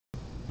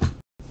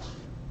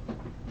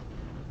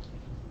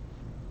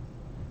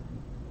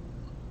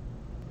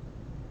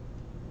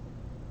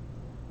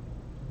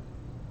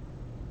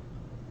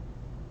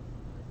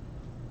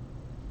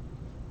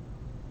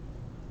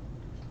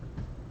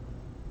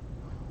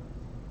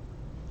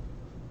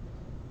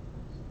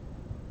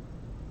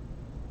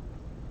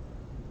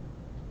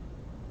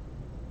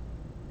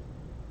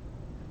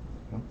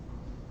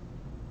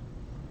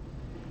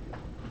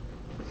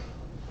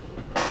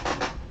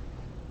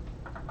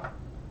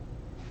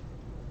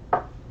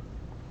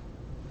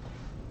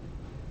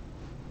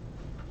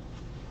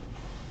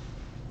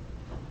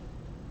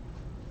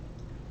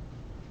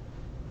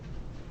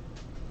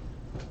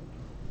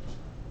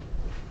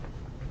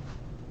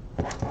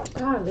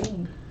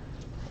Golly.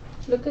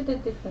 Look at the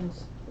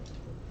difference.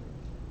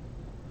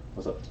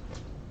 What's up?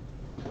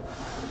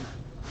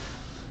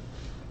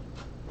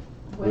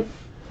 With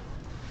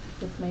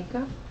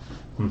makeup?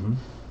 Mm-hmm.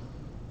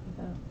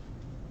 Without.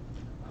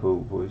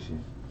 Who is she?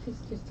 She's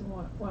just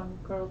one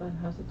girl that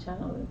has a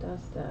channel that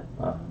does that.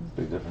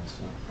 Big difference.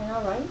 I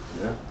know, right?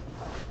 Yeah.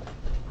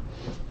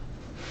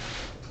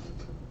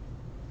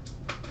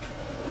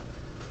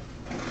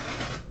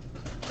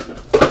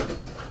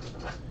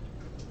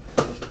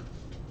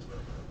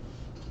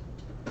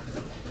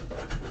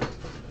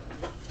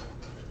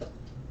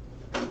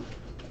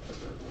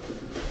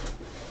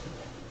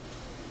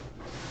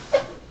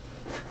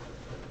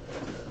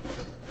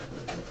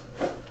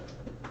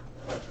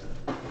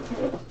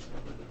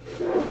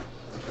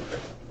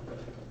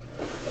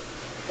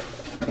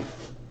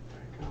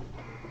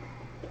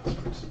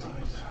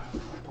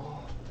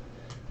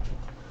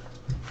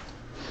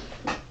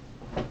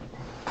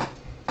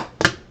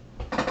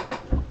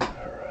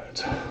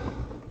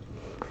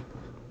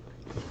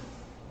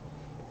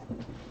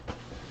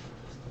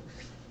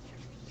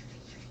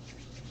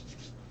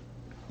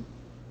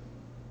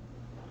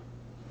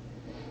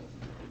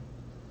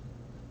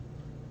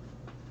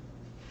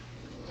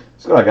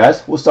 What's going on,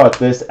 guys? We'll start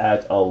this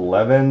at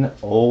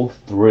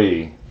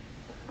 11:03.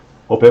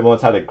 Hope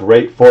everyone's had a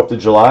great 4th of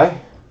July.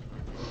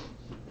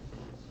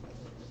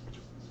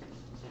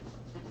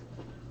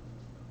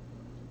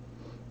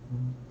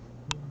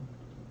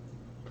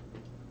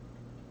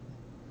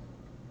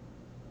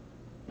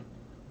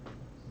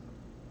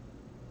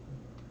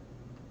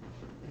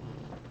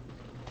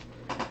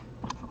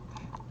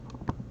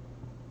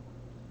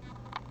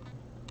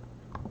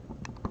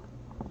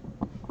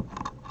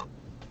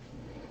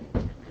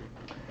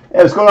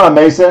 Hey, what's going on,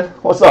 Mason?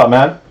 What's up,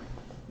 man?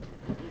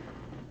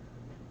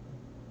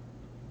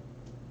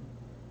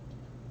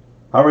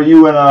 How are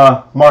you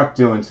and Mark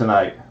doing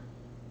tonight?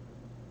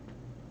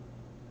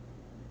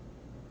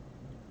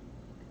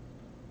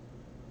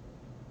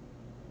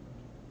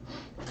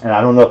 And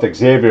I don't know if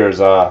Xavier is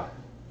going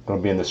to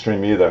be in the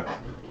stream either.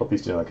 Hope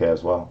he's doing okay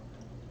as well.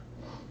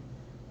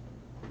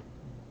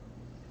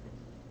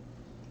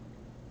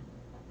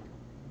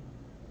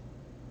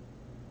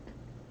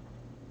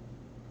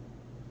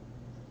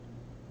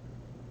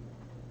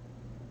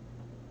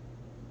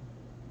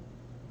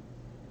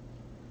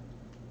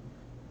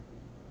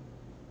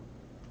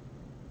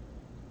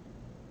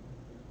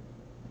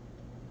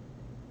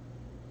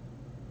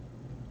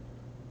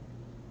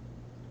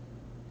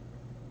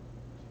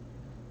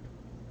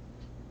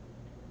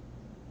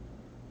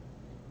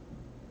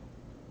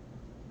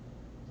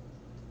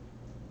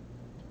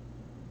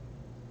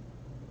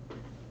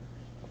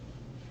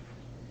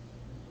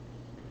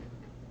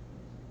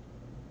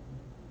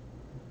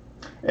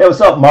 Hey,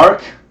 what's up,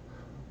 Mark?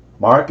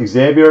 Mark,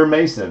 Xavier,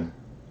 Mason.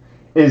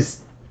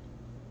 Is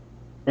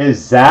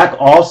Zach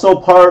also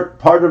part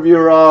of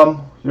your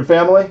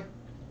family?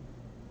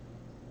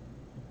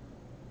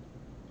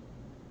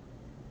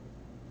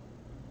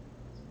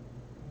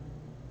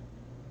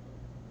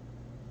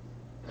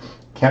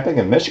 Camping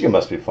in Michigan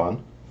must be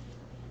fun.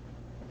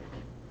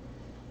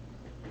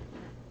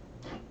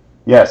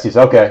 Yes, he's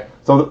okay.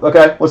 So,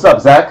 okay, what's up,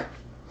 Zach?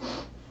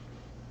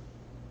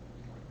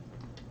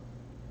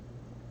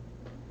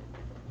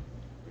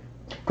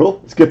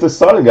 Cool. Let's get this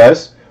started,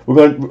 guys.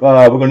 We're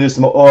gonna do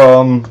some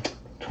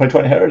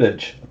 2020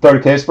 Heritage.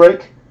 Third case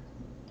break.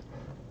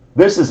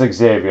 This is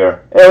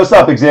Xavier. Hey, what's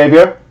up,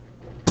 Xavier?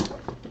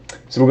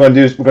 So we're gonna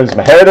do some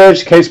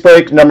Heritage case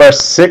break number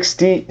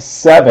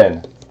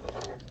 67.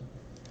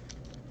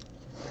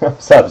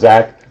 What's up,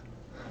 Zach?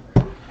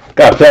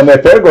 Got a family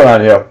affair going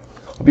on here.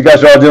 Hope you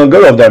guys are all doing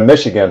good over there in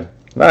Michigan.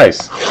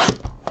 Nice.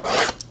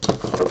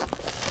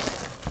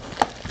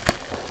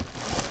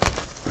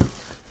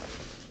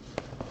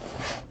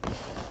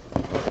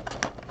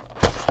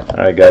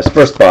 Alright, guys,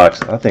 first box.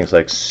 That thing's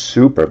like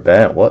super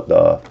bent. What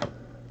the?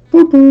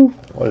 Boo boo.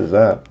 What is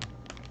that?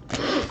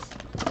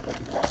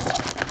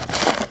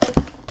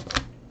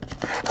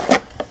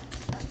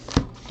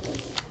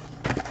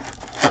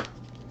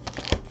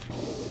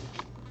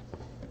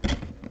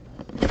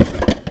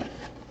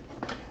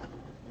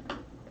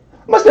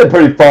 Must have been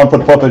pretty fun for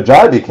the 4th of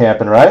July to be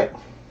camping, right?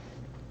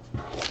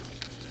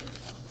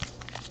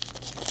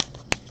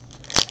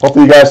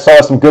 Hopefully you guys saw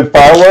some good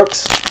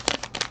fireworks.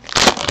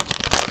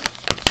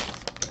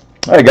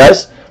 Alright,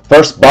 guys,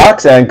 first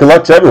box, and good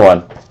luck to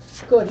everyone.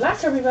 Good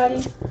luck,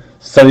 everybody.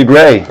 Sonny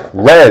Gray,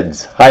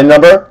 Reds, high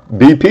number,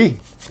 BP.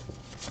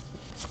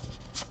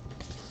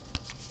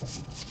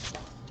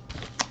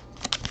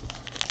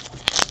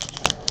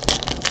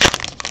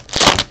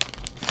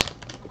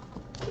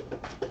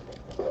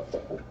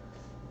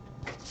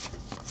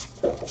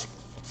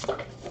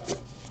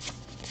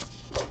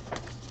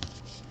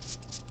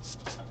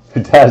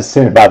 Your dad's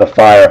sitting by the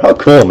fire. How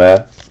cool,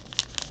 man.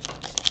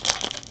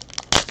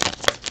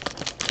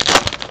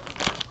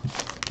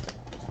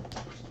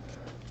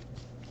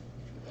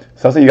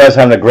 Sounds like you guys are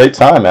having a great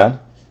time, man.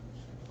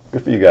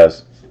 Good for you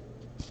guys.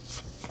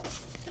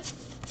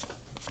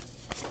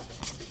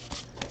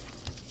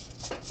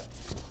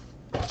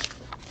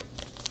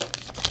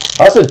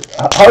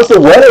 How's the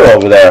weather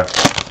over there?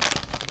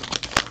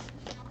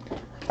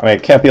 I mean,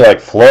 it can't be like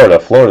Florida.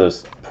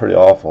 Florida's pretty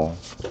awful.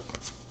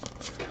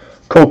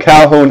 Cole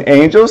Calhoun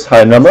Angels,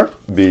 high number,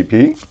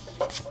 BP.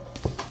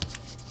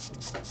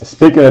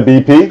 Speaking of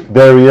BP,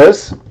 there he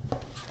is.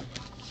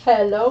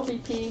 Hello,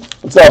 BP.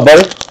 What's up,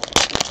 buddy?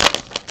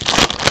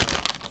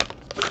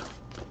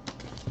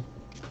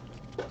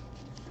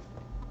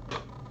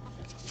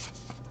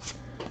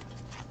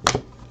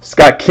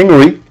 Scott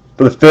Kingery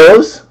for the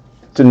Phils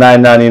to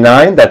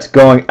 $9.99. That's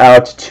going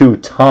out to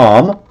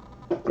Tom.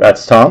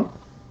 Congrats, Tom.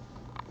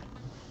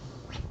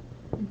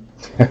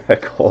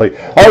 Holy.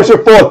 How's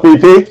your fourth,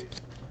 BP?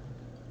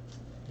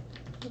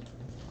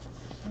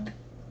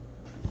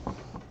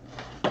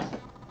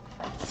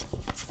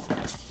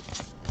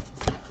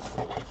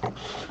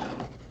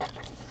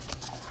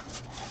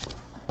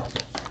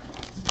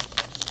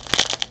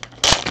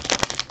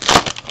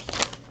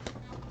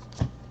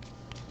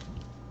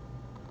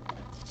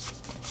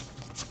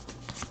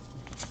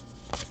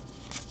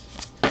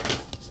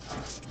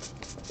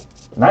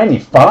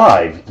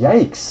 $95.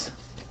 Yikes.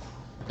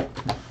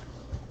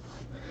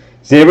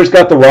 Sabres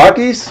got the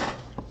Rockies?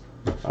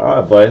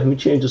 All right, buddy. Let me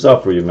change this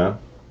up for you, man.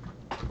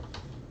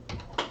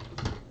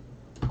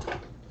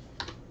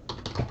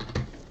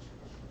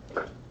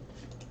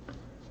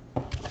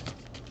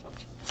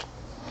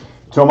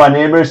 To my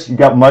neighbors, you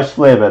got much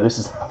flavor. This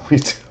is how we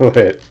do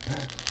it.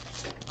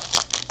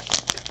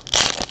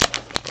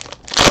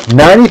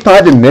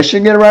 95 in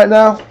Michigan right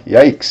now?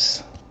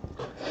 Yikes.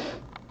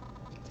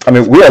 I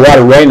mean, we had a lot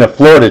of rain in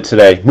Florida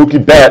today.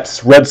 Mookie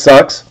Betts, Red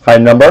Sox, high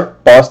number.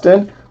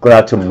 Boston, going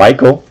out to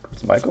Michael.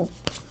 It's Michael.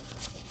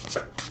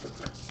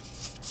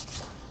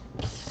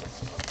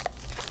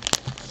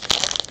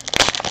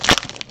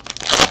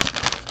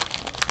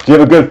 Do you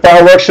have a good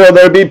fireworks show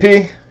there,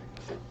 BP?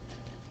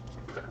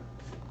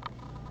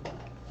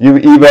 You,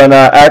 Eva, and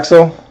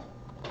Axel?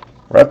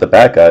 Right at the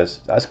back, guys.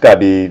 That's got to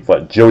be,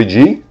 what, Joey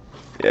G?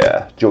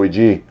 Yeah, Joey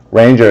G.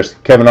 Rangers,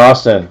 Kevin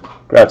Austin.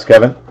 Congrats,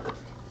 Kevin.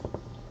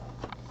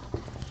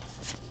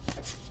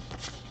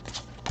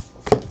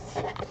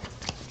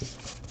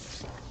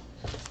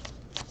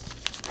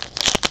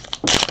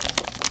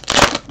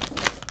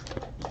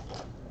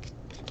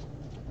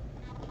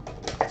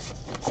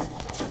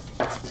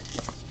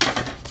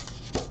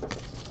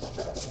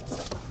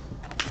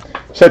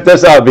 Check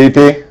this out,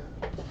 VP.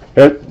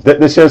 Here,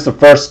 this here's the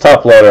first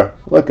top loader.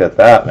 Look at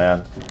that,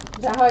 man.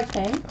 Is that how it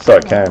came? That's how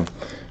it came.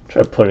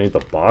 Try to put it in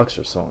the box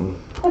or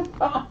something.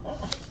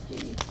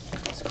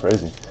 It's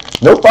crazy.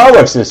 No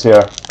fireworks this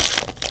year.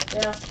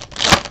 Yeah.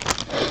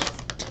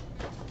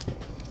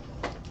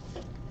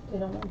 They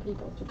don't want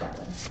people to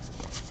gather.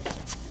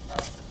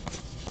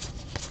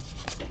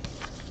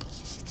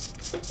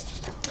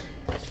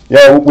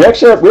 Yeah, we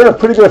had a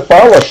pretty good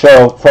fireworks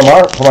show from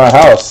our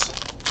house.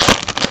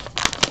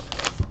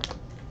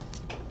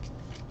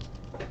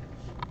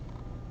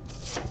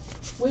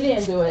 We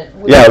didn't do it.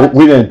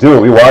 We didn't do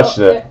it. We watched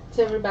it. It's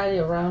everybody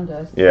around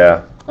us.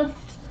 Yeah.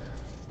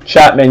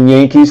 Chapman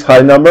Yankees,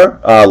 high number.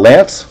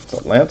 Lance. What's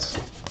up, Lance?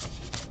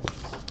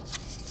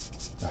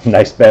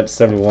 Nice bench,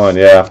 71,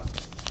 yeah.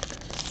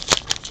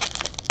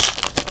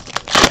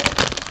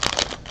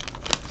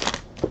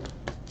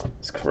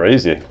 It's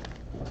crazy.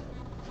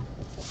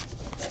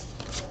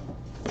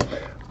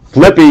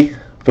 Flippy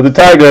for the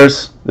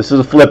Tigers. This is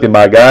a flippy,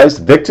 my guys.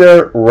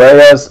 Victor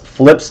Reyes,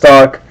 flip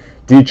stock,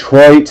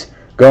 Detroit,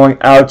 going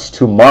out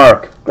to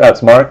Mark.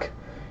 Congrats, Mark.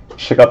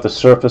 Check out the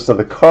surface of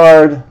the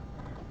card.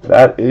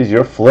 That is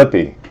your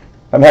flippy.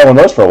 I haven't had one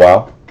of those for a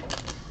while.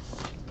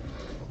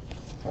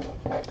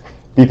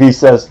 BP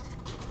says,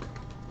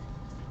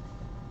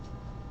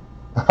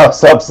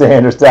 what's up,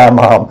 Sanders? Down,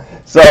 Mom.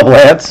 What's up,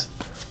 Lance?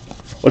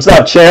 What's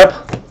up, champ?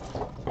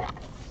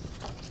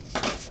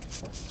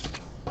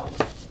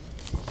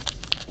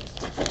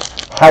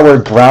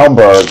 Howard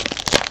Brownberg.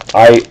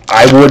 I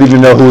wouldn't even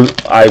know who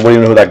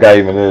that guy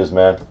even is,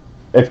 man.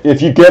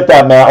 If you get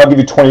that, man, I'll give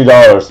you $20,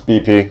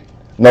 BP.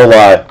 No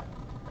lie.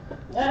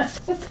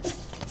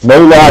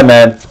 No lie,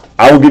 man.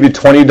 I will give you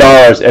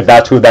 $20 if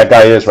that's who that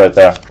guy is right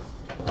there.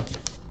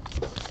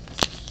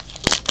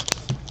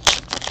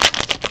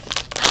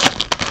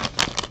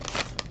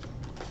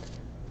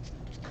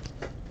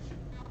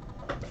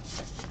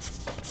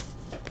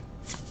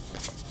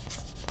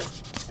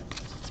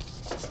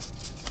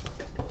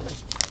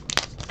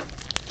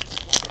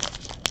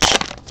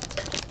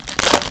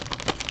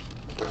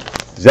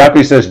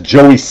 Zachary says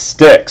Joey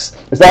Sticks.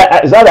 Is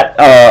that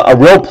a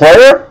real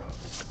player?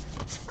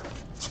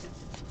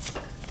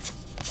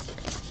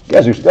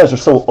 You guys are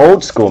so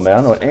old school, man.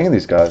 I don't know any of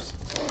these guys.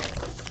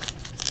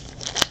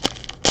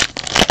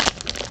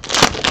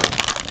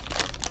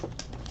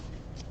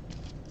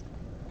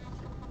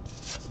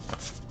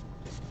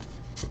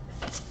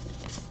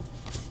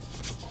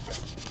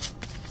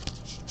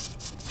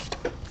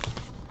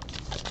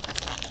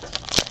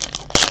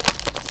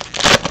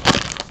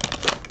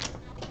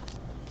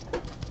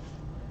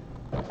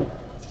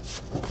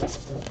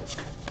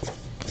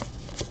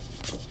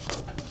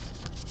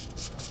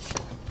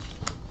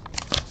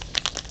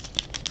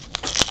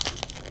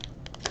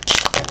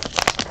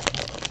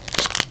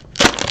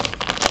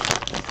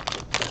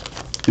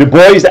 Your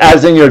boys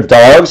as in your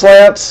dogs,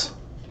 Lance?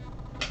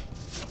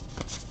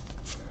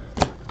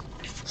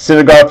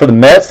 Syndergaard for the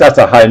Mets, that's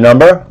a high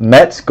number.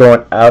 Mets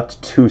going out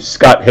to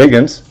Scott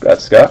Higgins.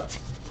 Got Scott.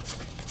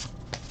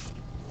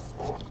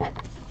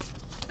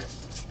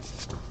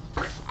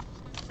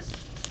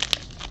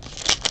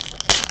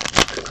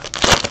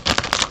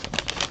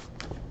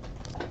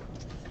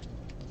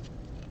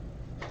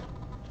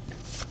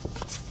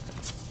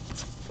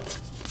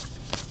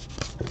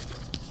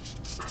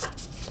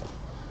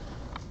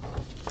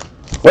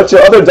 What's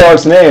your other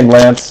dog's name,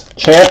 Lance?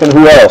 Champ and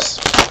who else?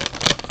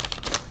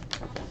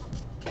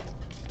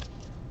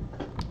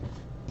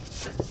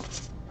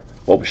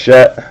 Well,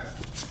 Bichette.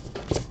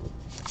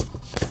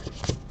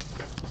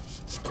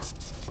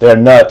 They're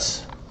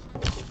nuts.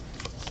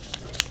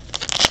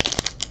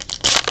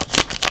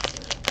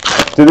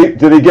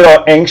 Did he get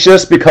all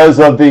anxious because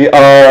of the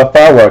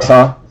fireworks,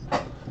 huh?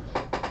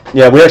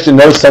 Yeah, we actually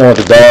know someone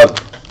with a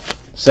dog.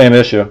 Same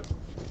issue.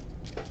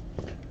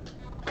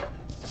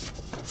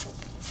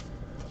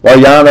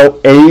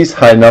 Mariano A's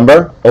high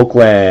number.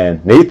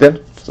 Oakland. Nathan.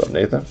 What's up,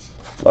 Nathan?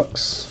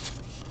 Lux.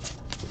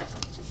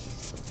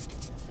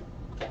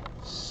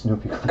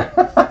 Snoopy.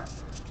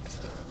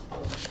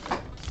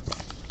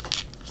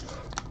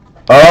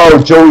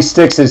 Oh, Joey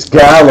Sticks is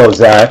Gallo,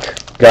 Zach.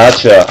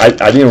 Gotcha.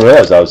 I didn't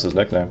realize that was his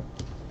nickname.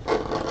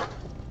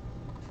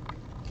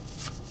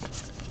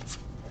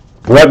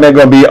 Redman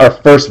going to be our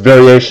first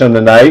variation of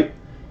the night.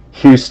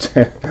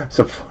 Houston.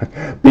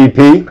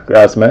 BP.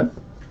 Grassman.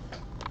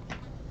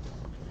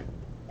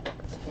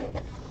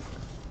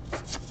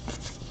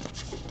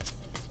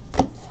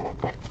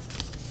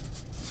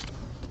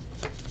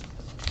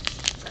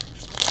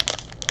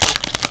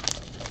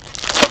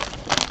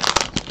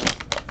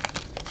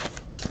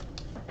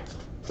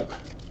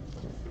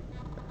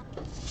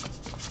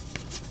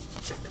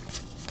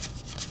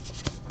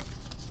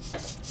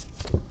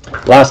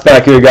 Last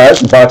pack here,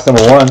 guys, in box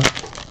number 1.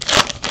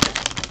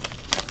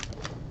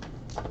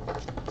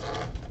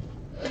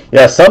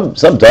 Yeah, some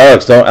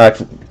dogs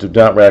do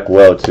not react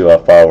well to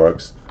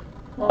fireworks.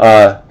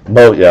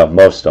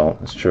 Most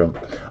don't. It's true.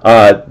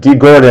 D.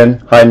 Gordon,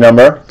 high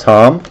number.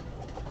 Tom.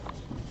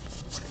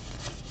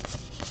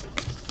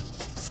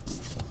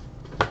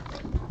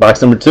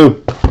 Box number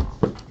 2.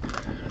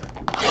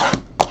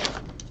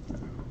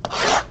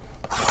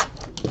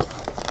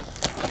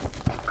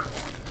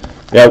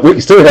 Yeah, we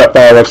can still have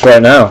fireworks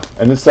right now,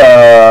 and it's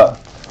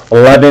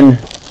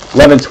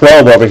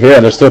 11:12 over here,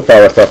 and there's still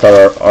fireworks out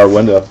our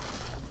window.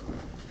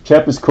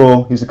 Champ is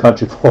cool. He's a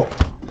country boy.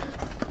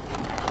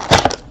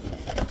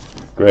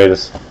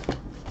 Greatest.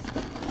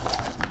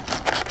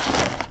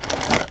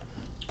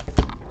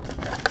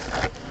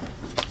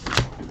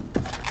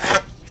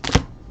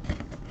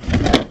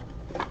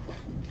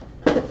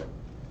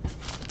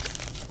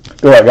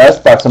 All right, guys.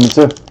 Box number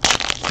 2.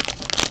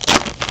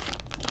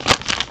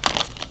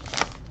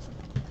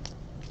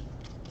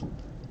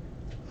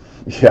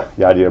 Yeah,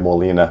 Yadier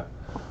Molina.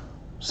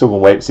 Still gonna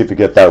wait and see if we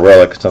get that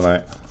relic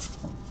tonight.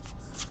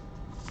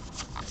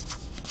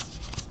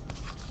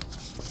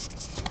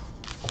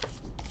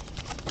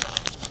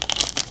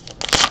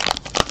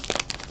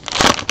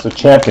 So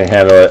Champ can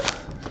handle it.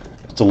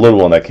 It's a little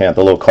one that can't.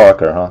 The little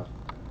Carker, huh?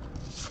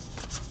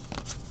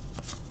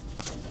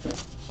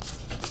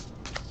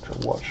 Try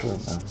to watch her,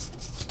 man.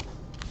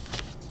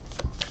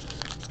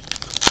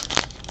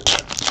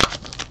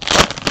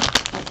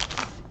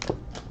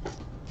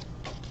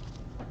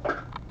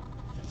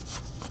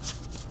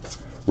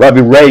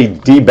 Robbie Ray,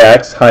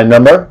 D-backs, high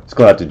number. It's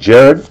going out to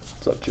Jared.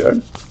 What's up,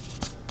 Jared?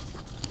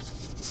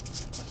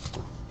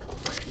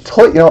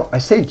 Totally, I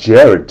say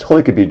Jared.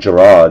 Totally could be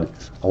Gerard.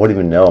 I wouldn't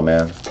even know,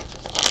 man.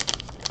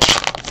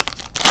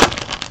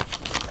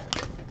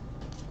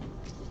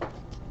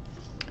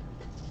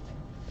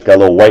 Got a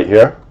little white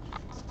here.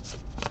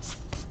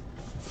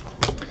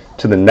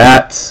 To the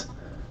Nats.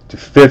 To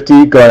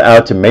 50. Going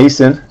out to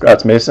Mason.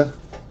 Congrats, Mason.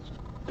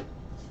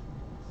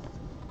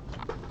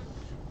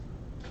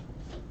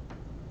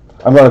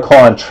 I'm going to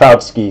call on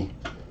Troutski.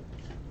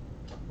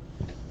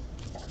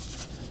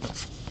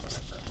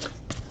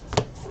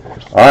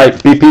 All right,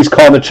 BP's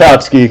calling the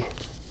Troutski.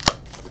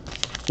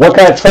 What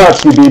kind of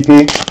Troutski,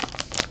 BP?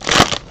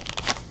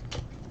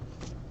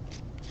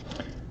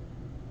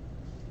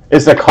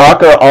 Is the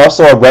Cocker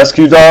also a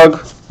rescue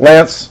dog,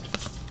 Lance?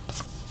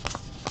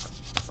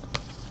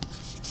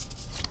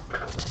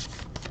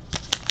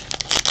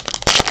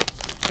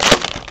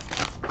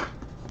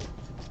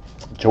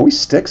 Joey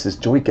Sticks is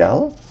Joey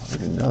Gallo? I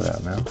didn't know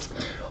that, man.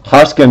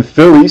 Hoskin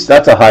Phillies,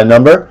 that's a high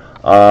number.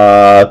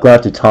 Going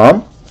out to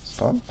Tom. It's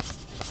Tom.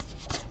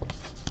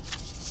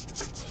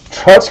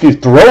 Trotsky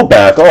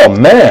throwback. Oh,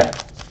 man.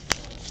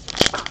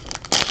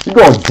 You're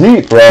going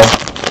deep, bro.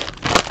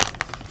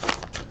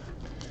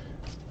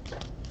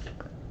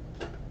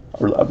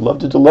 I'd love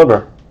to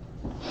deliver.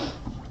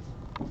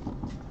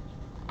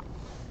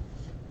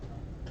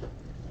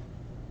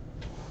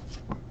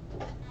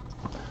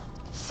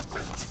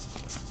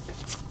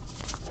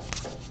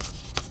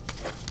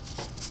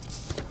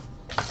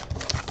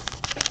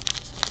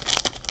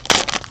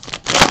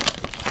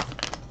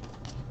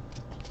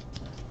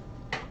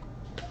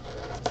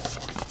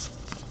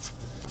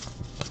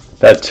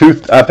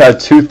 I've had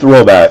two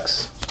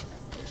throwbacks.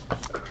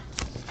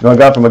 No, I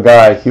got from a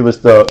guy. He was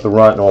the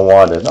runt no one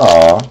wanted.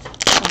 Aw.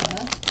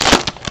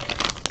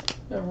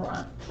 The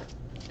runt.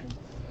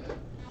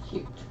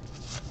 Cute.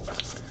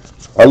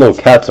 Our little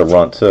cat's a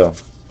runt too.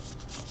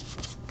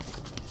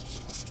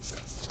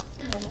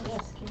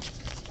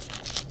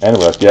 And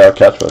rescue. Yeah, our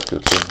cat's rescue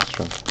too. That's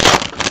true.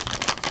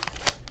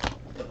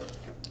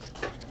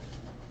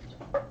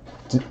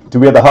 Do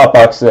we have the hot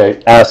box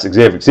today? Ask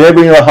Xavier.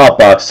 Xavier, you're a hot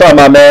box. Sorry,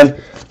 my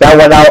man. That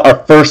went out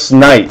our first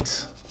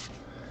night.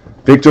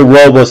 Victor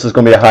Robles is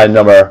going to be a high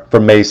number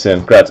for Mason.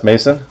 Congrats,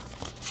 Mason.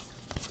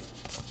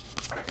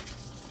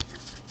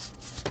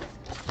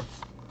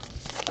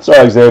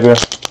 Sorry, Xavier.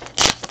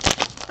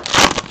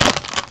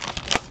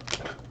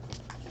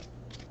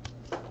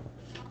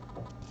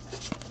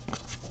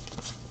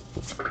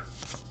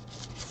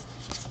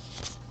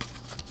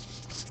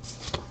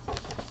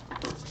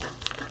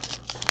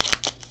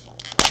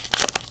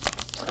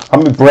 How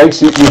many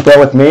breaks you've done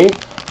with me?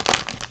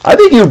 I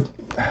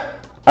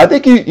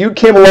think you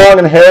came along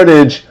in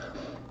Heritage,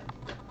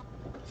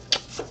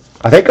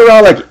 I think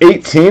around like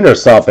 18 or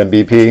something,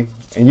 BP,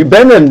 and you've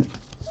been in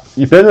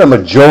a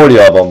majority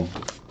of them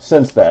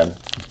since then.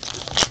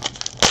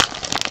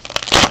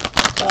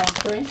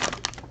 3.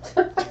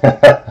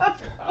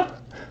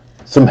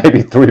 So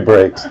maybe 3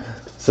 breaks.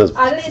 Says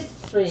At least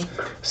 3.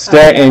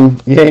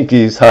 Stanton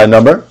Yankees high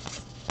number.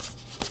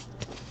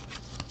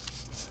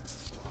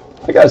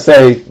 I gotta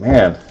say,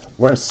 man,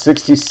 we're in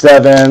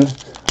 67.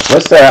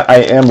 Let's say I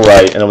am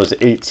right, and it was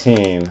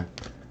 18.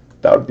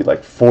 That would be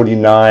like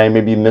 49.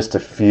 Maybe you missed a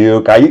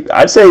few.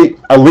 I'd say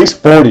at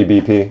least 40,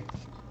 BP.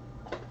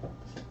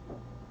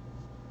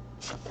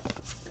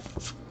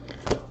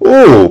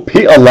 Ooh,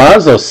 Pete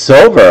Alonso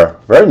silver.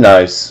 Very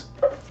nice.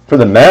 For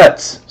the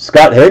Mets,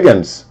 Scott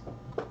Higgins.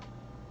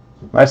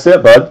 Nice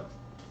hit, bud.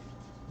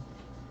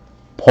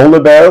 Polar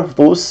bear with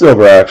a little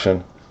silver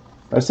action.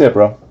 Nice hit,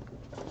 bro.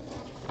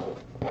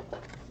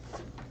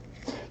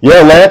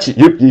 Yeah, Lance,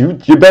 you've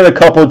been a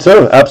couple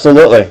too.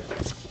 Absolutely.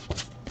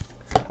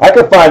 I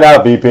could find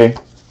out, BP.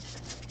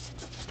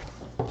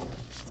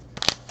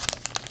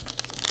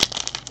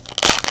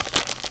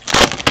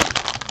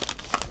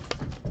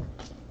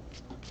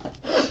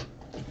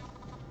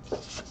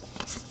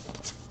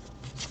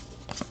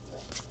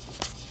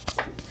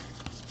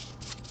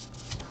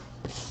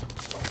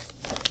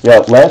 Yeah,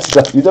 Lance,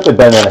 you've definitely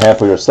been in a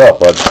handful yourself,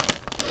 bud.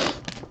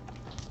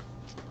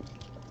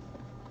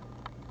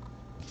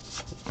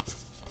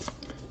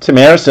 Tim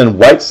Anderson,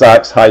 White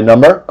Sox high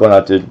number, going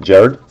out to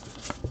Jared.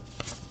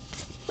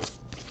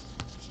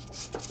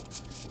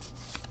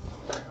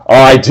 Oh,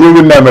 I do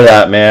remember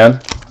that,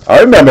 man. I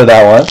remember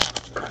that one.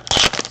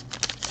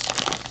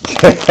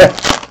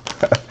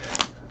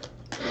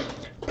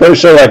 Pretty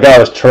sure that guy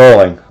was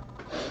trolling.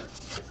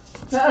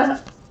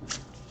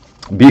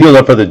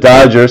 Buehler for the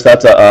Dodgers,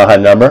 that's a high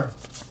number.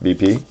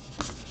 BP.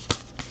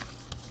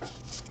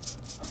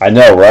 I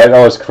know, right?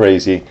 That was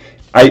crazy.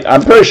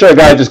 I'm pretty sure the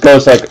guy just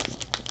goes like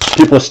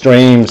people's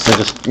streams and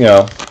just, you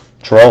know,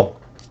 troll.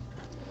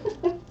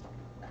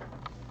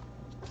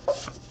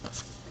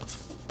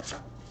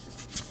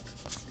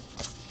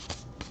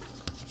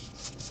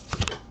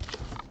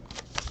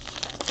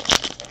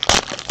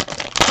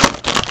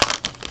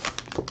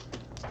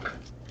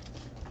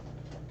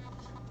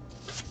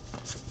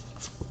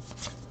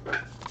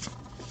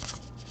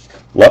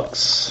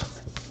 Lux.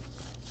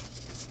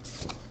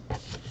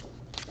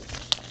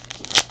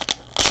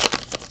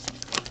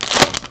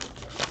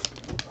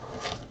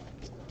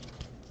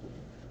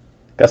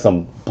 Got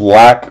some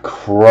black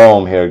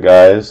chrome here,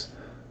 guys.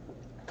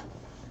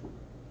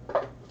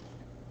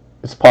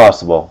 It's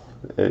possible.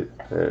 It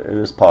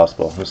is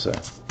possible. Let me see.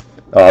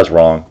 Oh, I was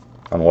wrong.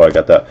 I don't know where I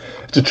got that.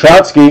 It's a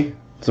Trotsky.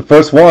 It's the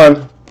first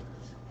one.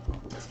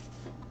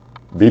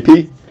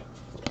 BP.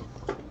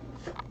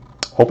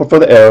 Hoping for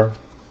the error.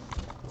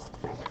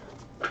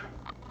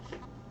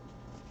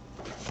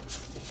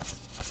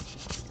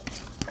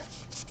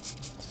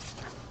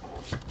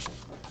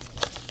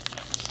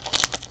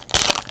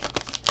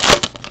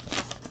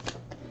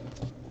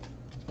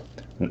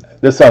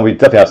 This time we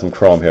definitely have some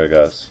chrome here,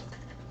 guys.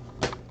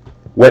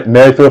 Whit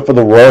Merrifield for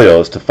the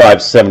Royals to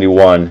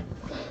 571.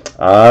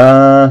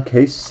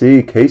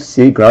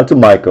 KC, ground to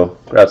Michael.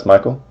 Congrats,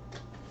 Michael.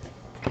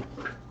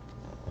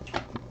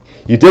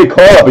 You did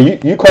call it,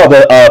 but you called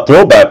the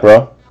throwback,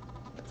 bro.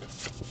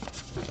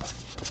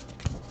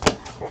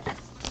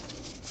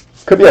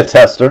 Could be a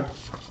tester.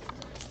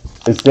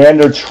 Is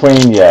Xander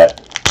trained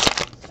yet?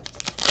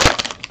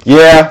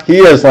 Yeah, he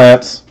is,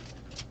 Lance.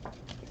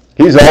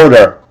 He's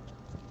older.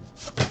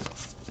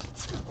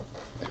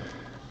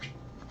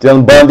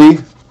 Dylan Bundy,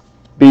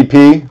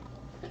 BP.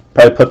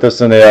 Probably put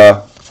this in a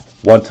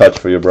one touch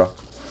for you, bro.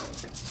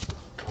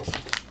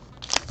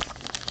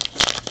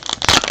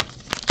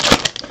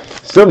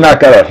 Still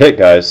not got a hit,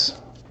 guys.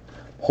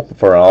 Hoping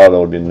for an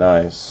auto would be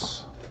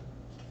nice.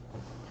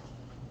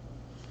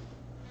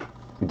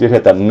 We did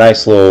hit that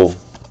nice little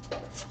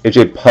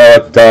AJ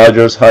Pollock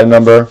Dodgers high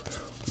number.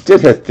 We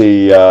did hit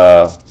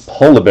the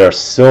Polar Bear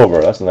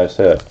silver. That's a nice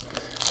hit.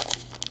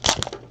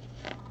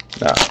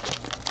 Now, it's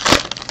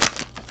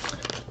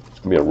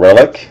going to be a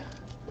relic.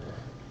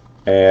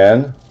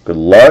 And good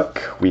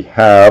luck. We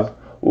have,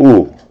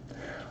 ooh,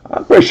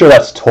 I'm pretty sure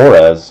that's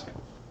Torres.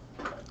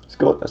 Let's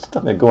go. That's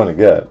definitely going to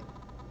get.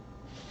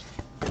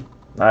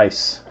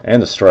 Nice.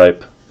 And the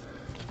stripe.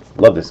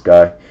 Love this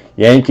guy.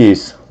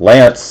 Yankees.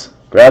 Lance.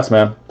 Congrats,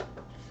 man.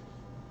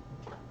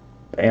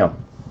 Bam.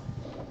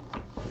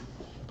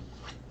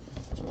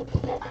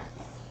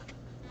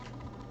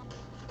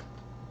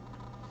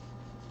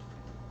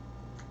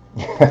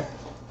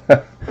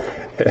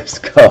 It's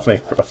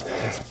coming, bro.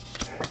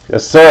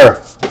 Yes,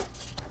 sir.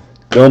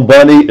 Dylan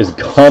Bundy is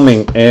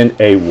coming in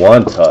a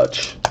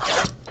one-touch.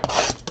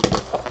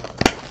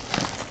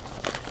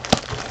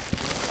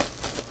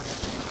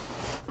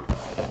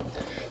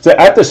 So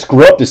I have to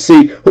screw up to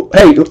see.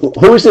 Hey,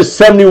 who is this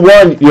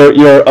 71?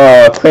 You're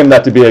claiming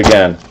that to be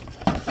again?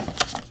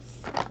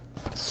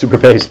 Super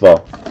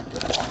Baseball.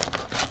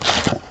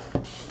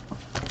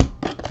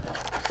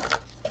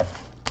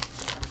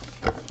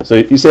 So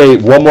you say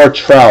one more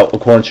Trout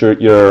according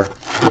to your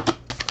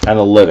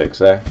analytics,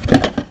 eh?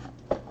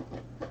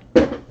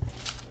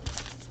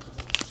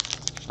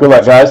 Good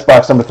luck, guys.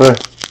 Box number 3.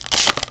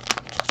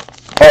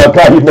 Oh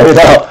God, you made it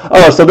out.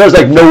 Oh, so there's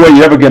like no way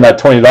you're ever getting that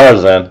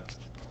 $20 in.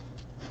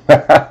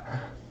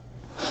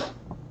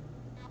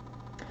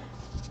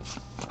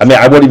 I mean,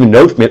 I wouldn't even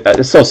know if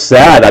it's so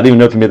sad. I didn't even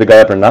know if you made the guy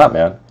up or not,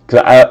 man. Because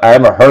I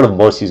haven't heard of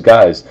most of these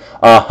guys.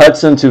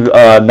 Hudson to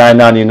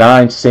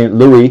 $9.99. St.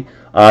 Louis.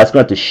 It's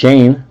going to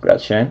Shane.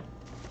 Congrats, Shane.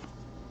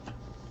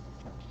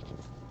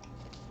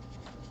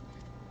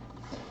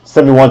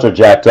 71s are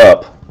jacked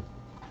up.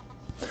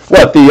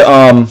 What,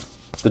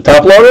 the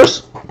top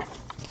loaders?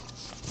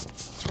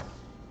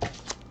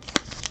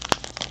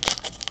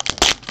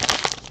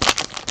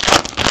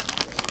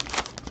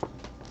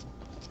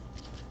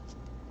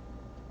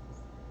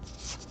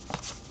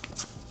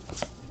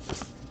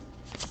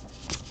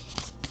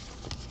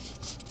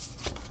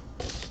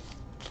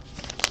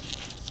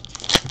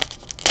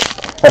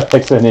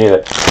 Thanks, I need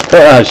it.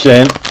 Come on,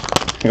 Shane.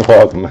 You're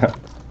welcome, man.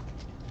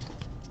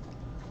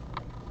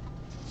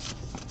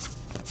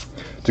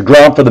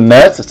 DeGrom for the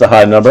Mets. It's a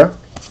high number.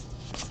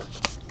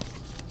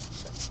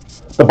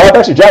 The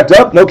buybacks are jacked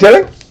up. No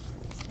kidding.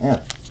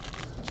 Yeah.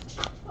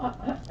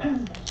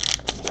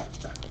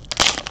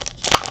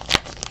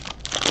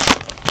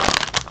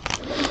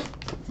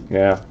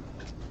 Yeah.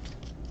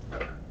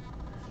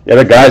 Yeah,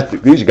 the guys.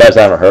 These guys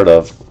I haven't heard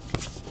of.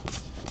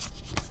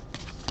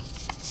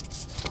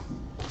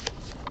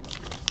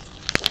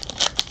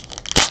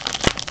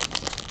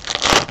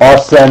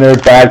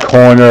 Off-centered, bad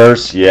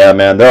corners. Yeah,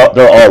 man, they're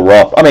all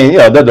rough. I mean, you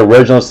know, they're the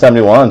original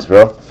 71s,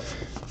 bro.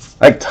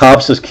 Like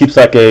Topps just keeps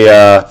like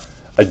a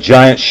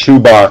giant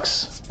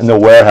shoebox in the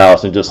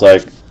warehouse and just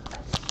like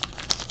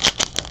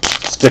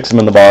sticks them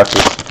in the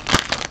boxes.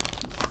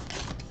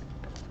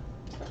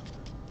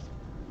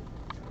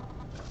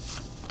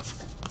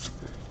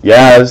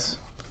 Yaz,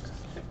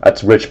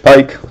 that's Rich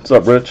Pike. What's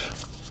up, Rich?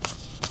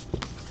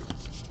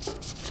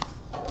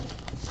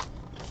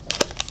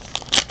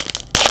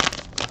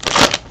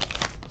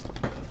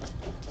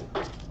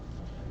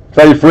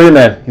 Freddie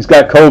Freeman, he's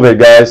got COVID,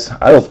 guys.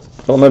 I don't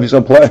know if he's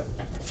gonna play.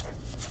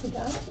 He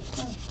does?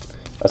 Oh.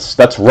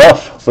 That's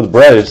rough for the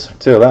Braves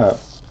too. That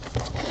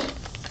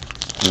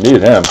you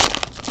need him.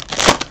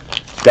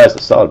 This guy's a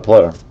solid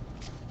player.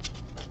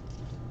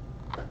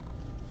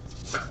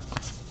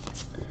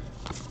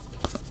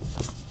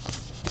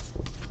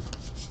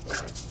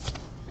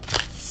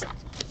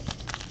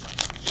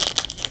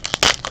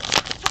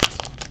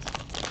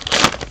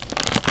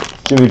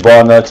 Jimmy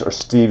Barnett or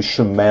Steve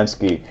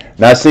Szymanski.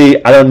 Now,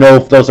 see, I don't know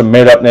if those are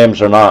made-up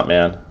names or not,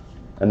 man.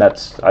 And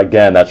that's,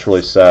 again, that's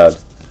really sad.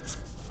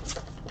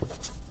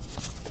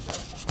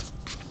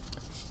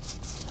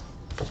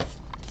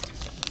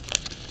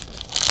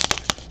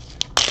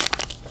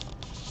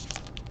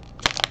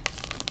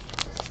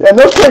 Yeah,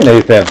 no kidding,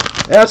 Nathan.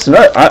 Yeah, that's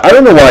nuts. I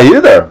don't know why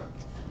either.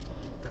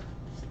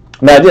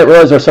 I mean, I didn't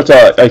realize there's such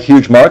a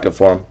huge market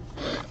for them.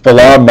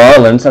 Villar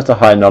Marlins, that's a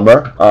high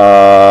number.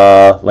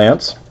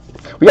 Lance.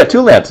 We got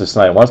 2 Lances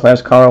tonight. One's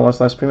Lance Connor, one's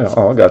Lance Primo.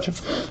 Oh, I got you.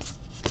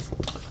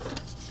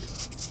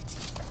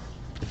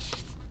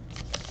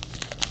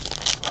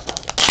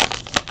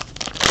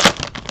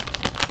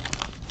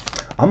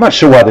 I'm not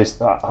sure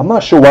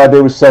why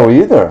they were so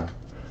either.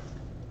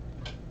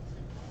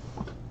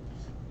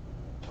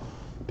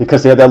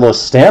 Because they had that little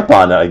stamp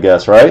on it, I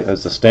guess, right?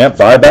 It's a stamp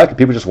buyback, and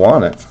people just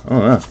want it. I don't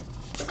know.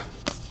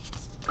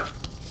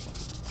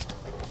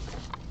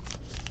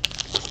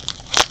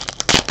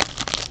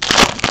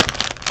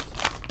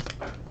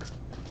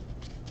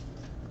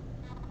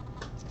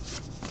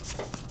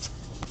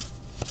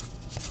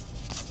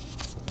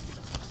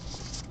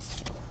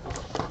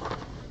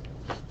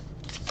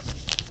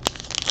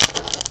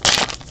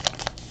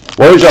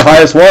 What was your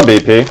highest one,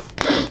 BP?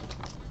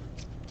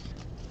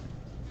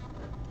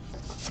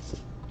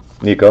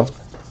 Nico.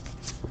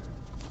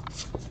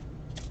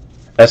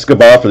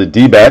 Escobar for the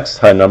D-backs,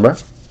 high number.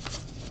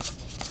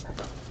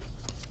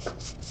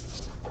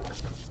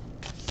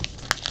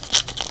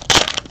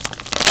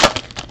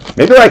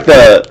 Maybe like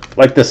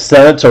the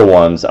Senator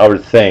ones, I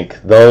would think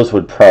those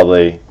would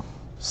probably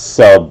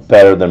sell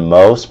better than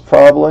most,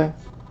 probably.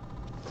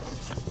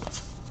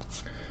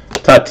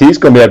 Tatis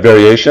going to be at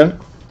variation.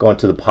 Going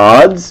to the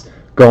Pods.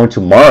 Going to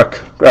Mark.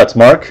 Congrats,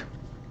 Mark.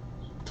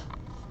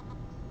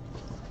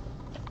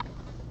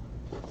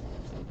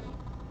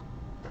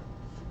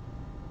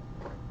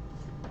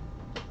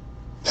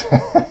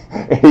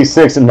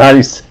 '86 and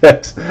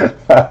 '96.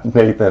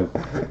 Nathan,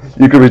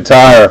 you could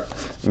retire,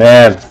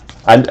 man.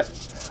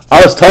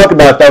 I was talking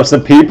about that with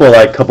some people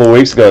like a couple of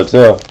weeks ago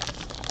too.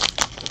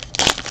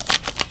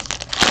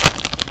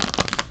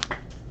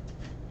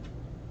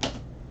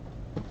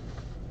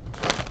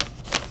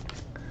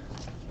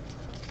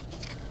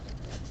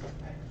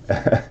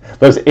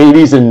 Those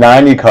 80s and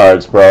 90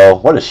 cards, bro.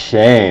 What a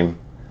shame.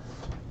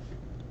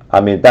 I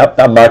mean, that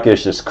market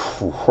is just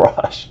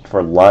crushed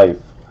for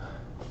life.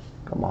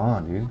 Come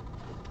on, dude.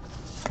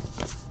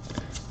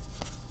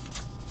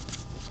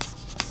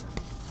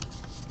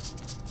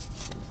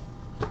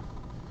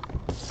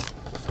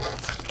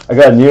 I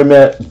got a near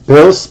mint.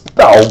 Bill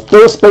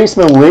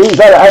Spaceman Lee. Is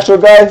that an actual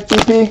guy,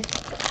 BP?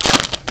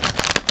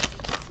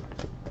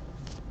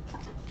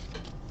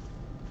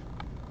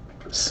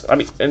 I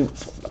mean, and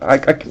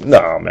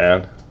no,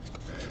 man.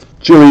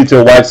 Julie to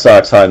a White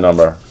Sox high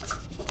number.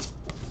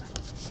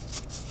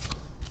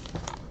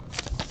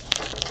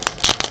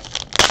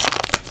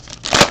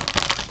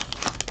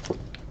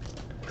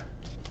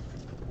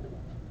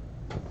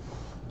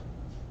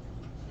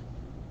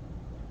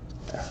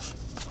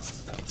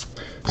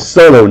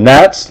 Solo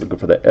Nats, looking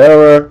for the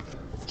error.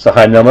 It's a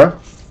high number.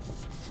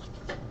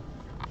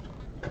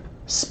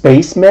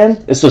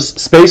 Spaceman? Is so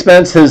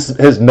Spaceman's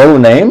his middle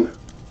name?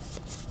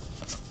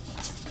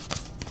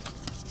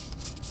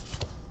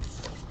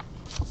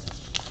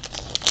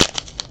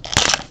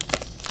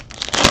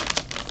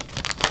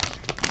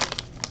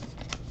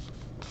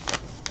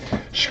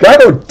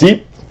 Chicago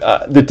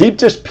the deep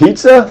dish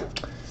pizza,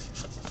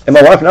 and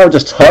my wife and I were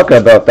just talking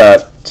about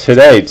that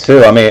today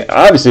too. I mean,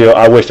 obviously,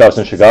 I wish I was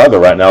in Chicago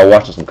right now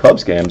watching some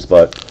Cubs games,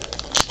 but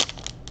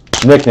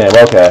nickname,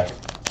 okay,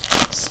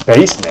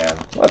 Spaceman.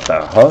 What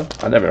the hell?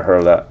 I never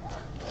heard of that.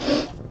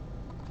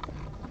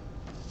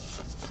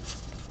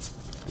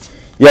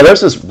 Yeah,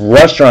 there's this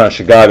restaurant in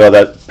Chicago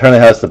that apparently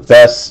has the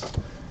best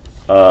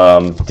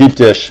deep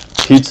dish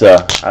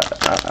pizza.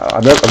 I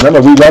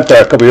remember we went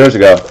there a couple years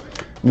ago.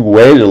 We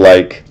waited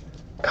like,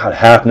 God,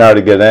 half an hour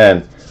to get in.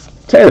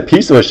 I tell you, the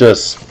pizza was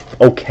just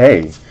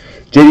okay.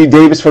 J.D.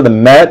 Davis for the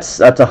Mets.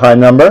 That's a high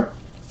number.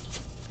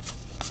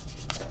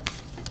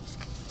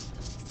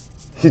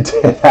 He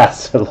did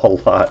ask it a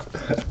lot.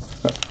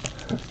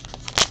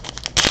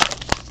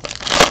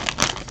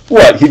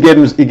 What? He gave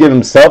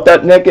himself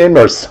that nickname,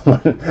 or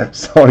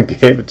someone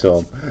gave it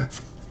to him?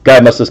 Guy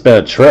must have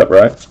spent a trip,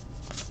 right?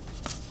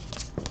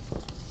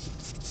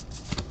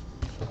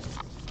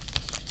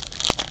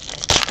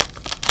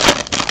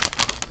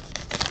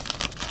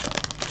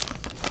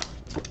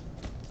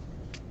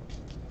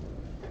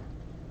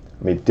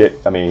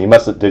 I mean, he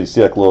must have. Did he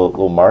see like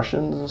little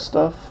Martians and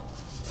stuff?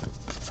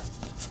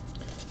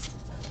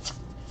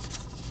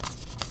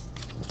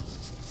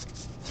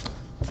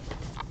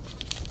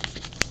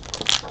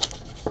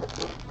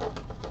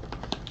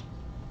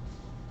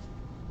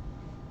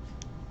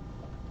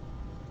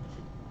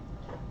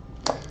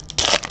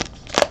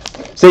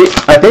 See,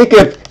 I think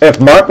if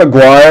Mark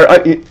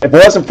McGwire, if it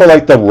wasn't for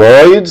like the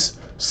roids,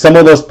 some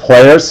of those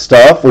players'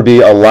 stuff would be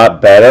a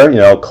lot better. You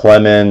know,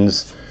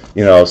 Clemens.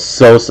 You know,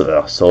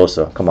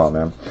 Sosa. Come on,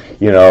 man.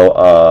 You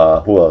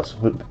know, who else?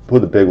 Who are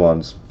the big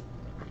ones?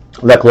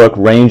 Leclerc,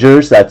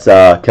 Rangers. That's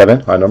Kevin.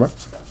 High number.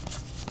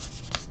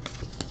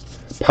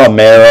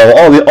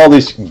 Palmeiro. All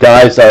these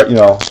guys are, you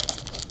know,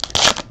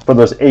 from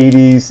those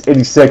 80s,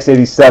 86,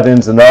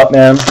 87s and up,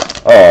 man.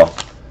 Oh,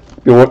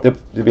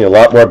 it'd be a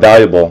lot more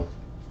valuable.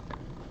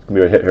 It's gonna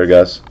be a hit here,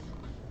 guys.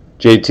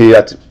 JT.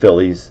 That's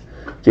Phillies.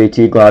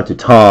 JT going out to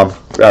Tom.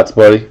 Congrats,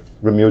 buddy.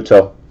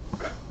 Remuto.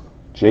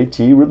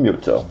 JT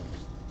Remuto.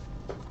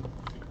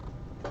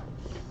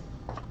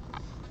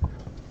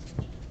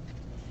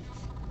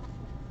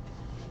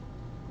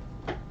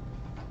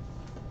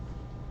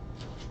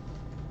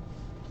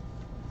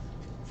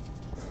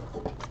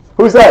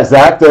 Who's that,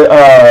 Zach?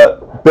 The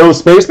Bill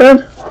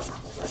Spaceman?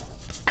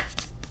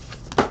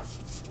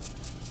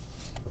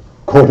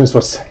 Gordon's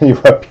was sending you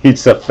a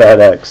pizza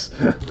FedEx.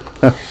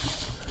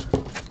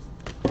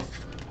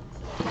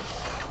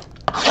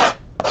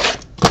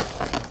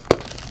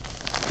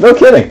 No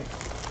kidding.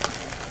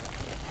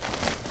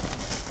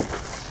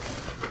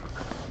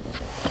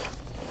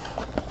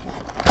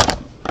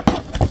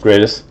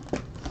 Greatest.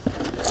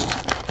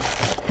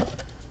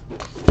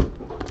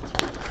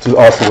 This is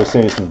awesome. We're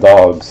seeing some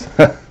dogs.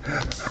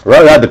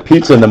 Rather had the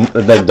pizza and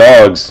the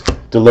dogs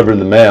delivered in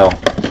the mail.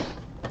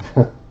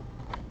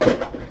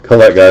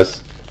 Collect,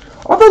 guys.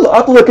 I'll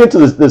have to look into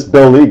this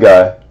Bill Lee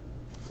guy.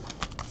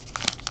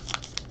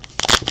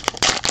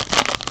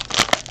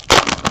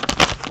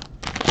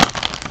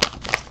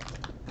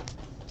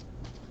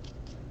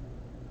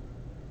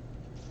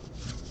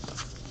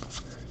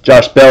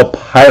 Josh Bell,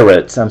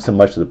 Pirates. I'm so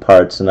much of the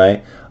Pirates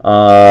tonight.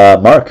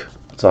 Mark,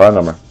 what's a hard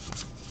number?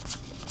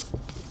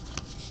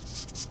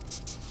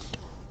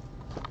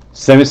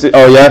 76.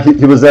 Oh, yeah,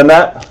 he was in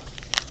that?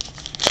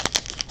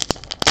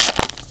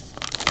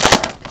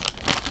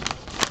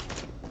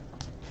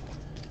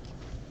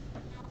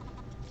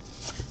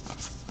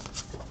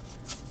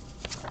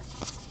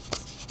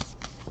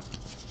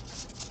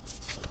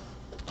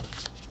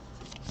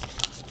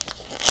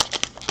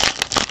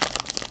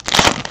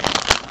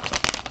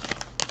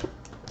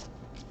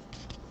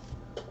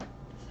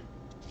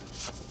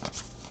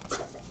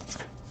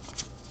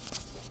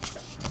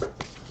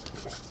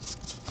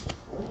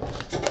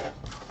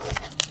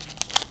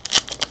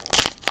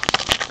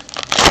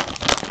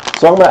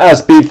 So I'm going to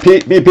ask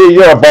BP. BP,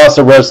 you're a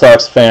Boston Red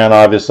Sox fan,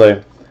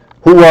 obviously.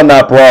 Who won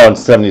that brawl in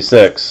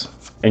 '76,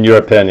 in your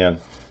opinion?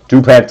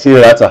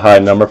 Duplantier, that's a high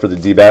number for the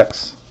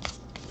D-backs.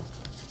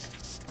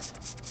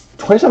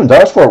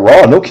 $27 for a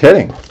Raw, no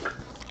kidding.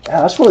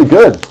 Yeah, that's really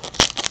good.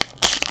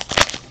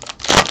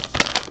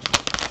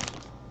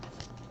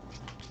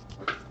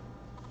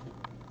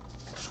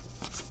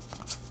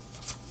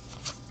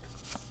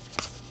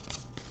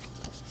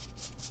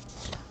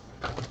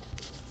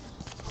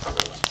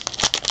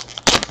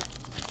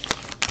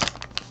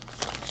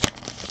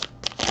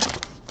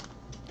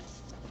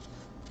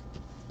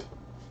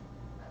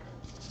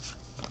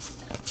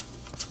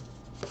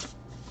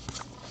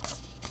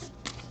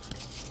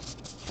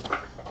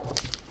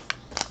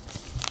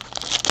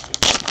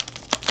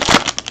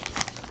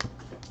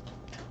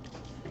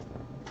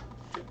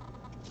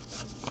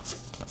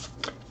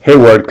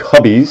 Hayward,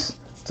 Cubbies,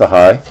 it's a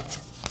high.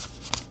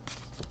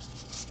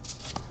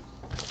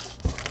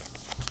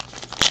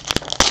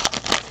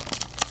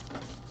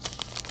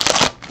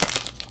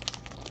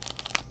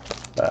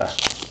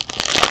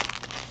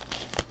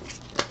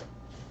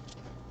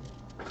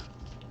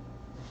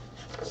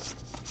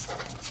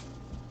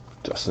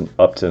 Justin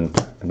Upton.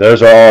 And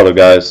there's our auto,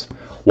 guys.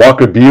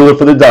 Walker Buehler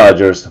for the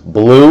Dodgers.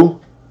 Blue.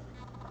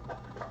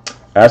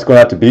 That's going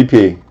out to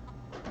BP.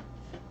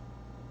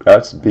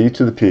 That's B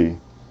to the P.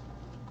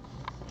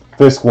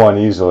 Fisk won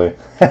easily.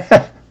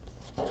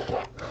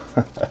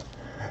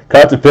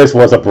 Carter Fisk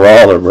was a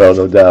brawler, bro,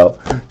 no doubt.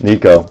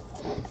 Nico.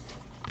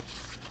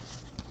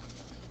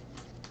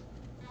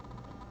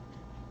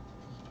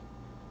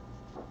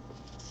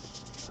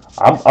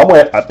 I'm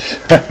with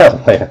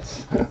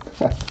Lance.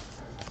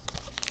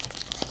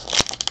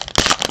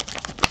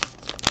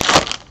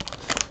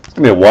 It's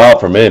gonna be a while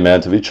for me, man,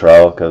 to be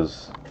trial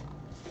because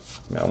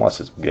I watch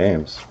his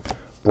games.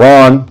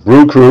 Braun,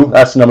 Brew Crew,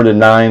 that's number to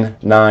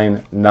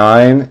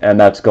 999, and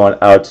that's going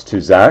out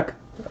to Zach.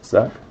 That's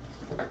Zach.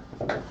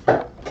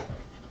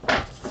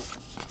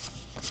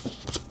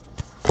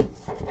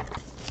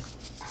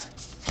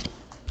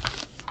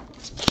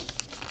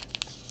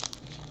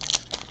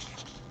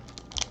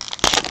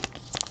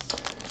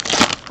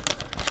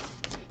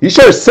 You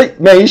should,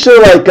 man. You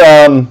should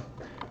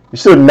you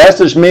should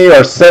message me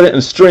or send it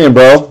in stream,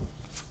 bro.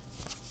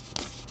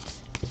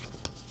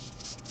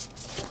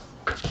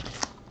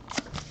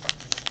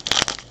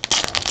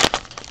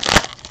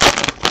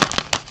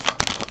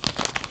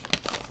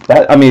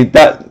 I mean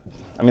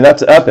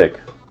that's epic.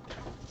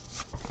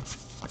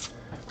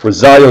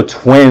 Rosario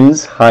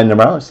Twins, high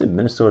number. I said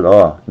Minnesota.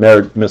 Oh,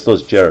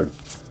 Minnesota's Jared.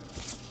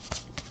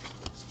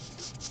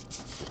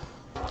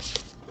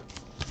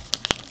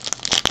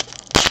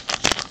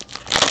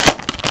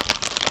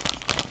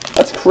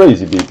 That's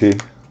crazy,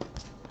 BP.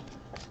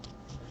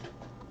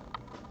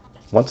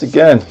 Once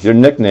again, your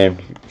nickname,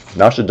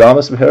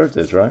 Nostradamus of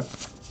Heritage, right?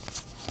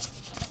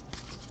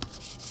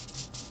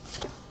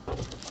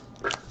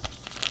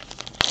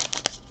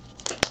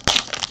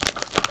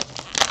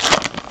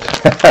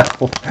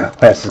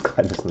 Lance is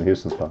glad this is the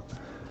Houston spot.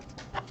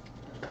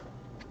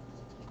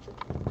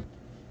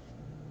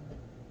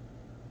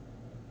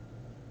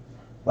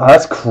 Wow,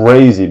 that's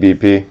crazy,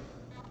 BP.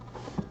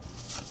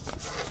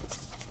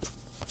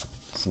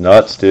 It's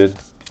nuts, dude.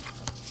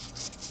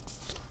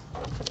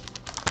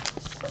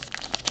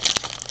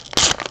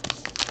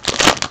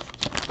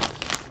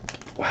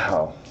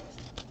 Wow.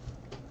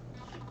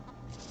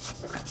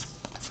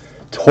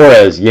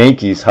 Torres,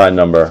 Yankees, high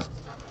number.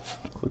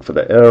 Look for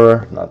the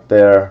error, not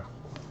there.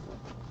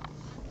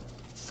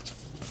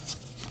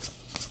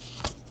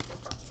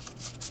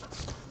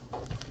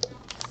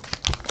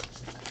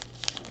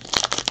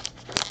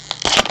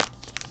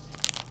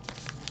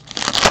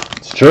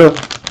 True.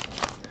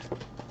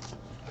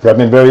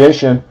 Redman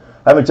variation.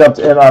 I haven't jumped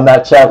in on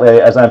that chat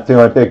lately as I'm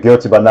feeling a bit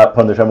guilty about not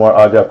putting the Tremor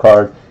autograph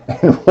card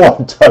in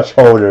one-touch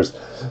holders.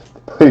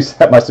 Please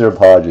accept my sincere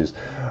apologies.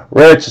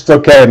 Rich, it's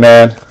okay,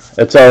 man.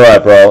 It's all right,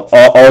 bro.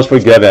 All is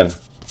forgiven.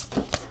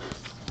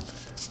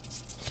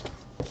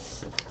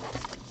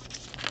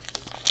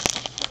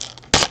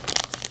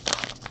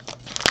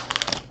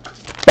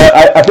 But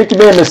I think you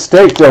made a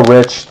mistake, though,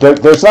 Rich.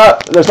 There's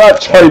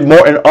not Charlie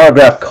Morton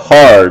autograph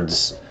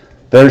cards.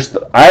 I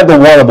have the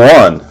one of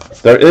one.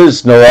 There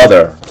is no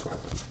other.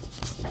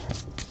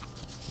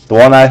 The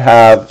one I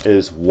have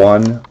is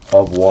one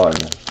of one.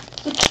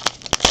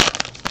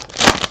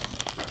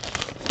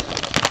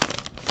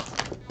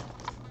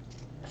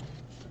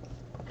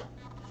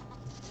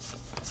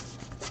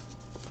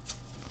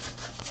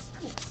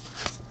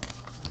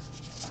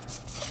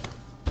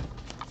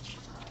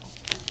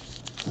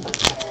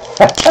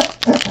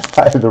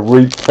 I have the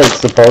reprint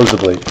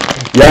supposedly.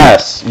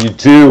 Yes, you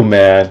do,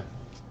 man.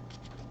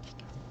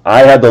 I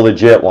had the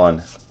legit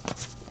one.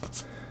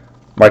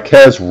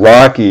 Marquez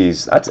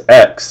Rockies. That's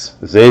X.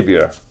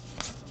 Xavier.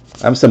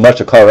 I haven't seen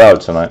much of Colorado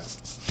tonight.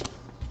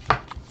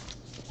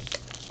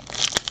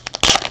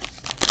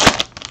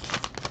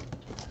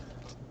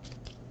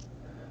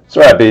 It's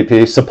alright,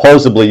 BP.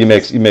 Supposedly you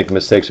make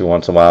mistakes every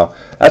once in a while.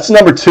 That's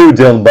number 2,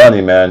 Dylan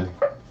Bunny, man.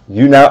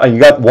 You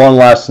got one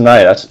last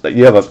night.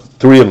 You have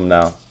 3 of them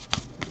now,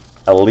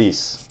 at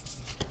least.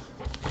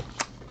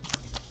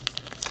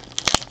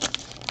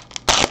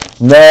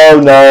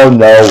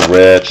 No,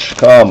 Rich.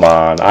 Come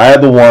on. I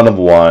had the 1 of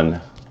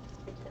 1.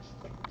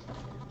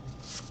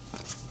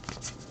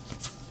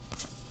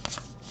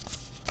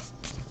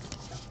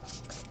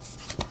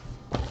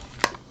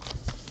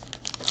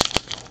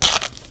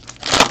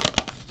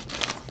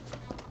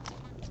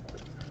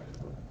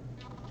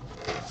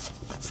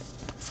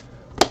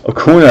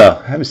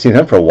 Acuna, I haven't seen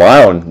him for a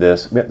while in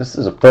this. This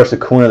is the first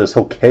Acuna this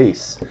whole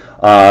case.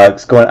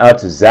 It's going out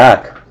to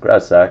Zach.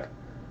 Congrats, Zach.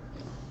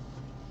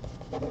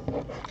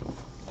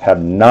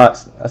 Have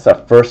not. That's our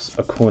first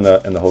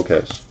Acuna in the whole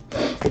case.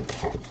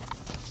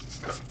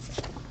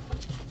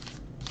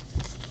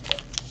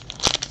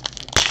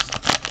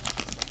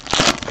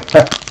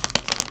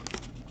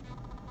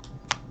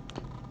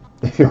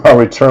 If you want to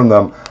return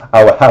them,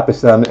 I will happily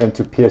send them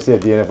into PSA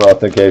DNA for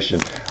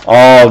authentication.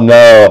 Oh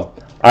no.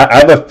 I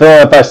have a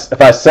feeling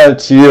if I send it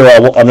to you,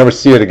 I'll never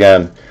see it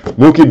again.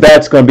 Mookie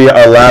Betts going to be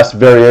our last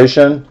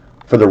variation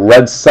for the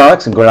Red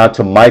Sox, and going out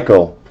to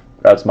Michael.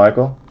 That's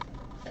Michael.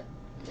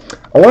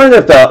 I wonder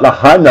if the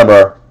high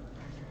number,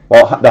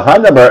 well, the high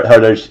number at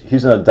Heritage,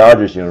 he's in a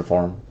Dodgers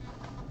uniform.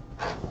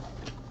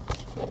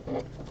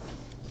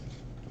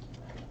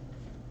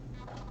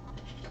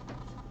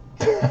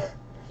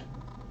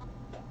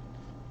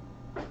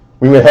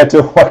 We would head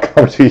to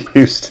welcome to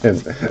Houston.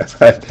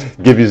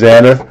 Give you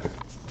Xander.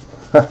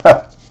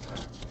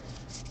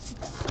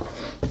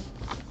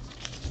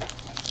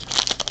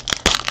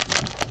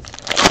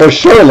 For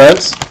sure,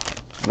 Lance.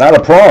 Not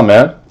a problem,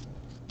 man.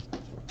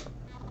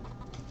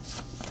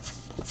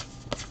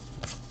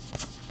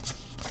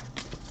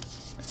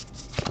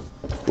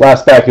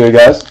 Last back here,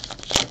 guys.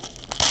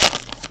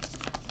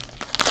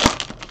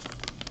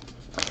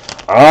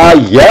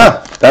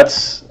 Yeah.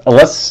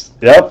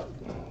 Yep.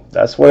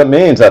 That's what it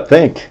means, I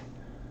think.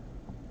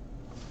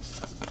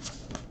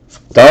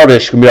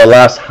 Darvish can be our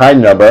last high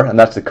number, and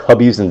that's the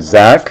Cubbies and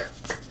Zach.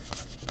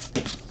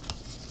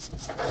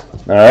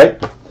 All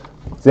right.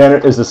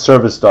 Xander is the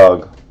service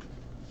dog.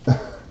 All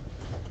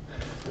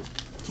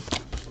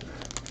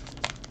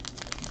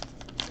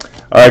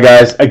right,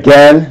 guys.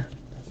 Again,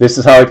 this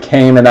is how it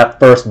came in that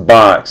first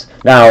box.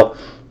 Now,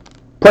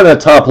 put in the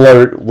top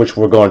loader, which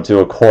we're going to,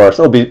 of course.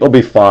 It'll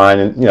be fine,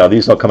 and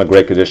these don't come in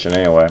great condition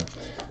anyway.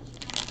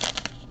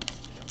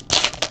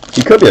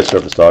 He could be a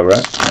service dog,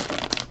 right?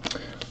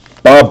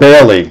 Bob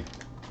Bailey,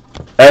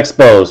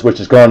 Expos, which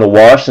is going to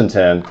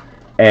Washington,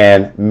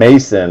 and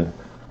Mason.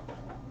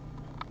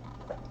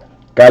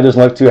 Guy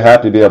doesn't look too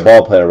happy to be a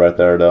ball player right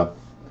there, though.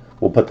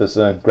 We'll put this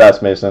in.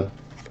 Congrats, Mason.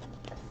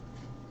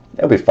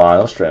 It'll be fine.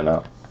 It'll straighten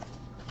out.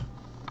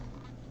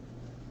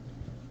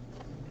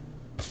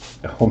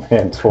 Oh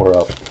man, tore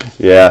up.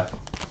 Yeah.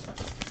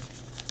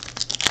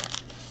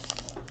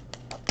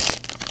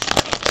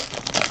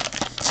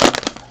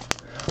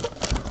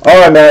 All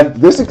right, man.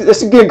 This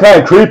is getting kind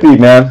of creepy,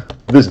 man.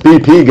 This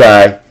BP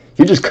guy,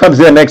 he just comes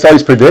in and makes all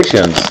these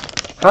predictions.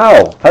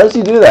 How? How does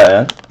he do that,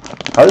 man?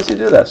 How does he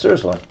do that?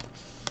 Seriously.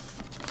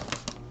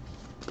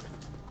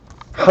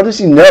 How does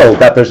he know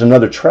that there's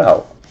another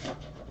Trout?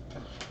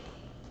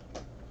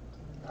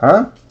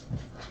 Huh?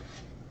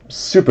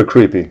 Super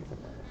creepy.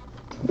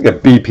 Look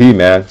at BP,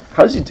 man.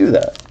 How does he do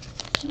that?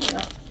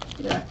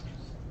 Yeah.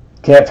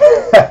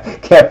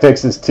 Can't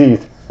fix his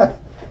teeth.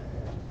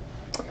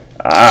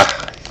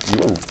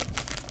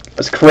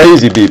 That's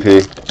crazy,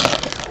 BP.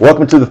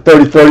 Welcome to the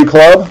 30-30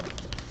 Club.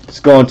 It's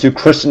going to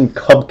Christian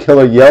Cub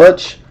Killer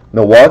Yelich,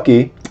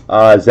 Milwaukee.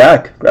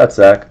 Zach. Congrats,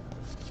 Zach.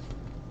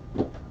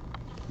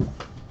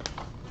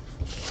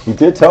 You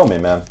did tell me,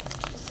 man.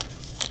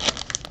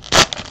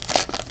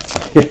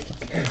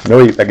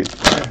 No,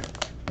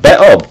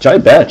 Johnny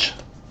Bench.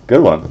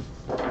 Good one.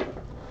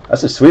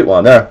 That's a sweet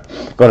one there.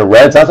 Going to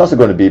Reds. That's also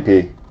going to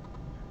BP.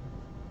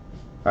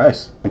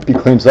 Nice. BP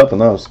cleans up on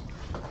those.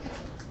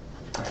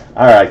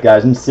 All right,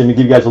 guys. Let me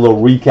give you guys a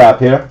little recap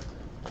here.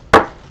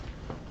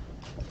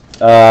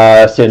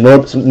 So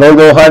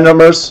no high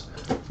numbers.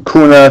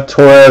 Kuna,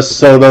 Torres,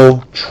 Soto,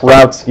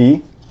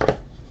 Troutski.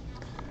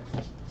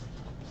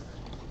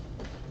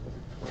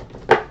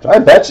 I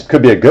bet it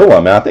could be a good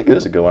one, man. I think it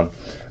is a good one.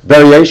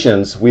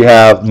 Variations, we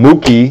have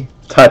Mookie,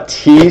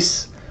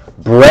 Tatis,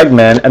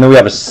 Bregman, and then we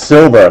have a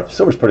silver.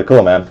 Silver's pretty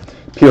cool, man.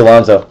 Pete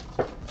Alonso,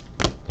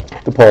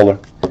 the Polar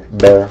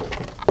Bear.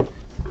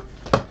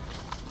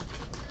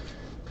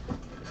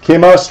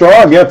 Came out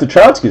strong. Yeah, the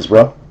Troutskis,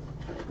 bro.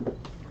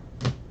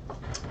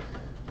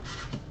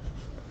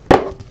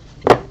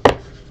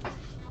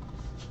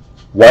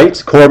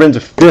 White, Corbin to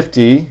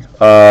 50. We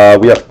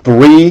have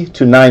 3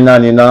 to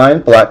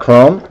 9.99, black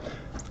chrome.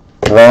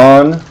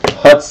 Braun,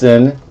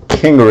 Hudson,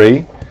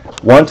 Kingery,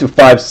 1 to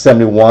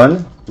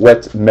 571,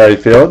 wet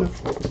Merrifield.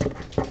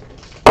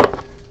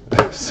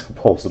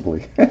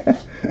 Supposedly.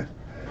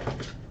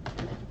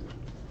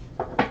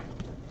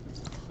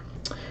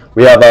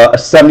 We have a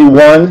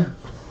 71,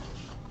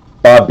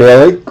 Bob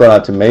Bailey, going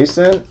out to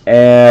Mason.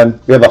 And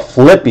we have a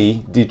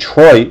Flippy,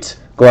 Detroit,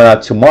 going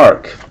out to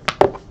Mark.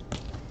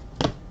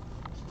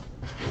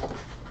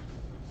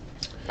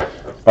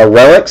 Our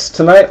relics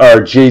tonight are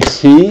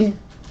JT,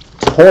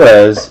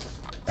 Torres,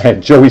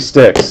 and Joey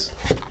Sticks.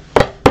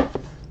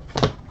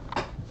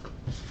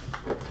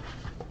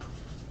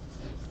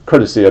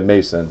 Courtesy of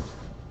Mason.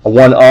 A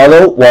 1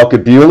 auto, Walker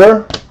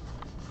Buehler.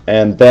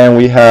 And then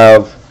we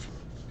have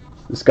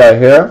this guy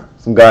here,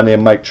 some guy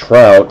named Mike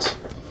Trout.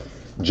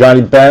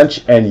 Johnny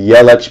Bench and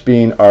Yelich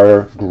being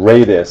our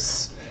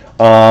greatest.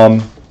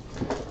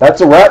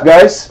 That's a wrap,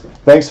 guys.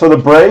 Thanks for the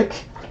break.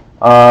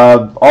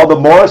 All the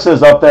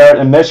Morrises up there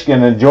in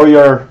Michigan, enjoy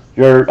your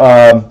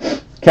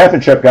camping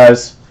trip,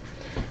 guys.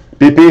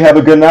 BP, have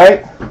a good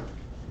night.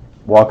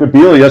 Walker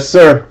Buehler, yes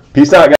sir. Peace out, guys.